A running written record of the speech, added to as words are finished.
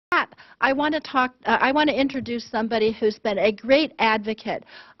I want to introduce somebody who's been a great advocate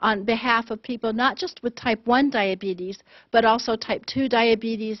on behalf of people not just with type 1 diabetes, but also type 2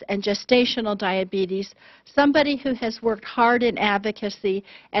 diabetes and gestational diabetes, somebody who has worked hard in advocacy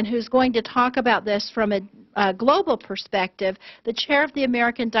and who's going to talk about this from a global perspective, the chair of the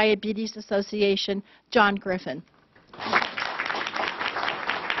American Diabetes Association, John Griffin.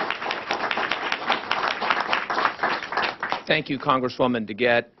 Thank you, Congresswoman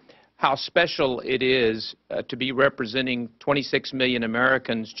DeGette. How special it is to be representing 26 million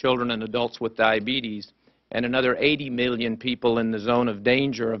Americans, children and adults with diabetes, and another 80 million people in the zone of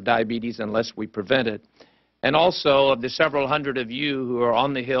danger of diabetes unless we prevent it. And also of the several hundred of you who are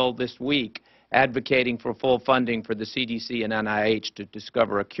on the Hill this week advocating for full funding for the CDC and NIH to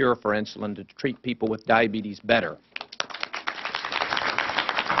discover a cure for insulin to treat people with diabetes better.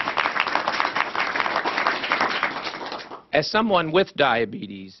 As someone with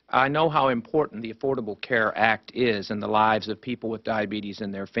diabetes, I know how important the Affordable Care Act is in the lives of people with diabetes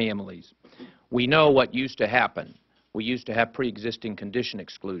and their families. We know what used to happen. We used to have pre-existing condition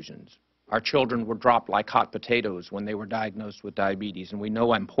exclusions. Our children were dropped like hot potatoes when they were diagnosed with diabetes, and we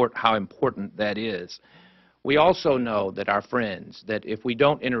know how important that is. We also know that our friends, that if we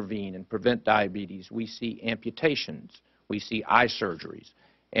don't intervene and prevent diabetes, we see amputations, we see eye surgeries,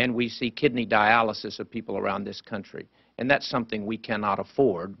 and we see kidney dialysis of people around this country. And that's something we cannot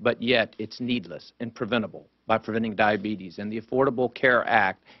afford, but yet it's needless and preventable by preventing diabetes. And the Affordable Care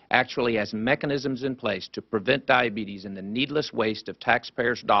Act actually has mechanisms in place to prevent diabetes and the needless waste of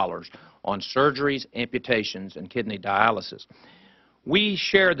taxpayers' dollars on surgeries, amputations, and kidney dialysis. We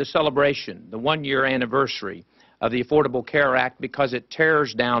share the celebration, the one-year anniversary of the Affordable Care Act, because it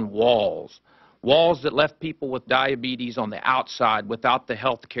tears down walls that left people with diabetes on the outside without the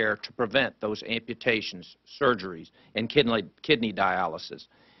health care to prevent those amputations, surgeries, and kidney dialysis.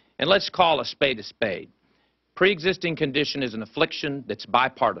 And let's call a spade a spade. Pre-existing condition is an affliction that's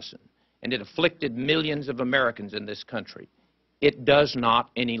bipartisan, and it afflicted millions of Americans in this country. It does not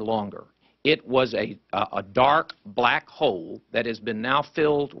any longer. It was a dark black hole that has been now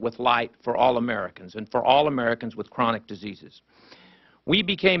filled with light for all Americans, and for all Americans with chronic diseases. We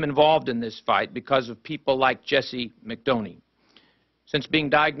became involved in this fight because of people like Jessie McDoney. Since being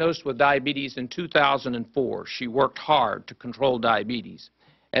diagnosed with diabetes in 2004, she worked hard to control diabetes.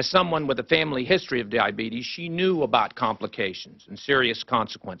 As someone with a family history of diabetes, she knew about complications and serious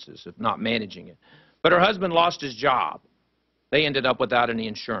consequences of not managing it. But her husband lost his job. They ended up without any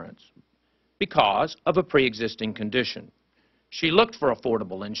insurance because of a pre-existing condition. She looked for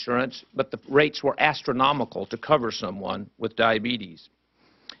affordable insurance, but the rates were astronomical to cover someone with diabetes.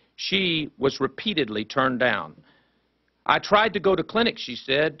 She was repeatedly turned down. I tried to go to clinics, she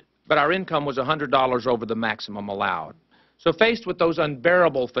said, but our income was $100 over the maximum allowed. So faced with those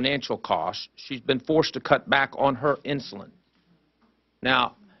unbearable financial costs, she's been forced to cut back on her insulin.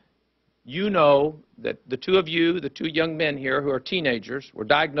 Now, you know that the two of you, the two young men here who are teenagers, were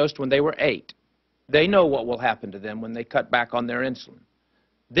diagnosed when they were 8. They know what will happen to them when they cut back on their insulin.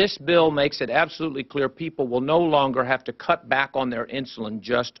 This bill makes it absolutely clear people will no longer have to cut back on their insulin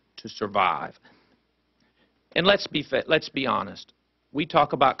just to survive. And let's be honest. We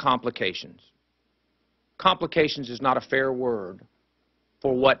talk about complications. Complications is not a fair word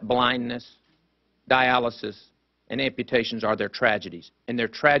for what blindness, dialysis, and amputations are. Their tragedies. And their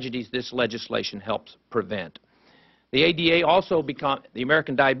tragedies this legislation helps prevent. The ADA also the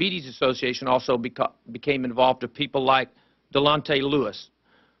American Diabetes Association also became involved with people like Delonte Lewis.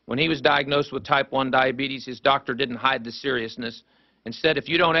 When he was diagnosed with type 1 diabetes, his doctor didn't hide the seriousness and said, if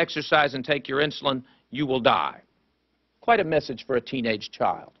you don't exercise and take your insulin, you will die. Quite a message for a teenage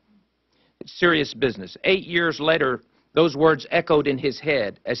child. It's serious business. 8 years later, those words echoed in his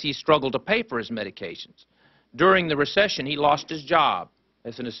head as he struggled to pay for his medications. During the recession, he lost his job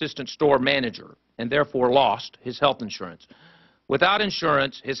as an assistant store manager and therefore lost his health insurance. Without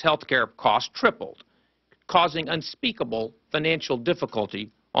insurance, his health care costs tripled, causing unspeakable financial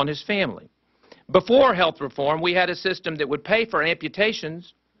difficulty on his family. Before health reform, we had a system that would pay for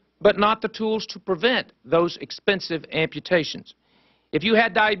amputations, but not the tools to prevent those expensive amputations. If you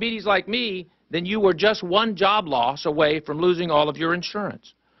had diabetes like me, then you were just one job loss away from losing all of your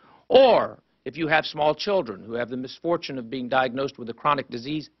insurance. Or if you have small children who have the misfortune of being diagnosed with a chronic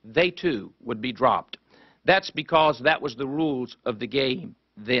disease, they too would be dropped. That's because that was the rules of the game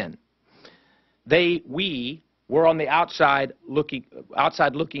then. We were on the outside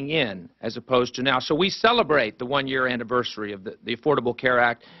looking in as opposed to now. So we celebrate the one-year anniversary of the Affordable Care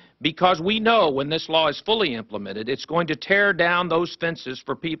Act because we know when this law is fully implemented, it's going to tear down those fences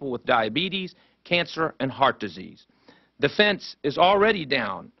for people with diabetes, cancer, and heart disease. The fence is already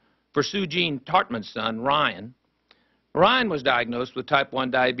down for Sue Jean Tartman's son, Ryan. Ryan was diagnosed with type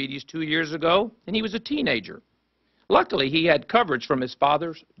 1 diabetes 2 years ago, and he was a teenager. Luckily, he had coverage from his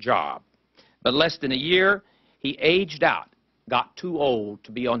father's job. But less than a year, he aged out, got too old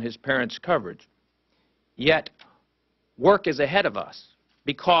to be on his parents' coverage. Yet, work is ahead of us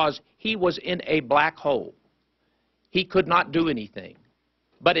because he was in a black hole. He could not do anything.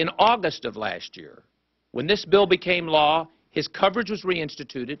 But in August of last year, when this bill became law, his coverage was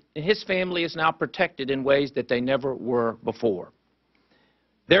reinstituted, and his family is now protected in ways that they never were before.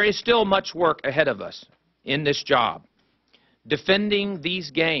 There is still much work ahead of us in this job. Defending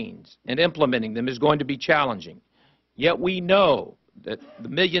these gains and implementing them is going to be challenging. Yet we know that the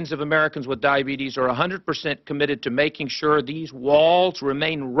millions of Americans with diabetes are 100% committed to making sure these walls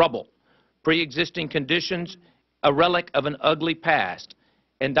remain rubble, pre-existing conditions a relic of an ugly past,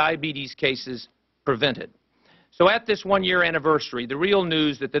 and diabetes cases prevented. So at this one-year anniversary, the real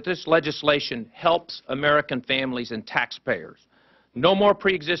news is that this legislation helps American families and taxpayers. No more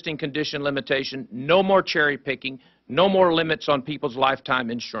pre-existing condition limitation, no more cherry picking, no more limits on people's lifetime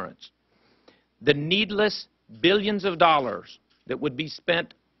insurance. The needless billions of dollars that would be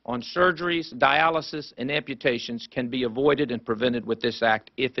spent on surgeries, dialysis, and amputations can be avoided and prevented with this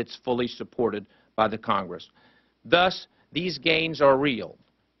act if it's fully supported by the Congress. Thus, these gains are real,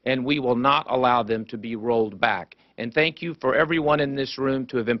 and we will not allow them to be rolled back. And thank you for everyone in this room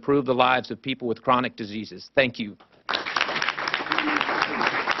to have improved the lives of people with chronic diseases. Thank you.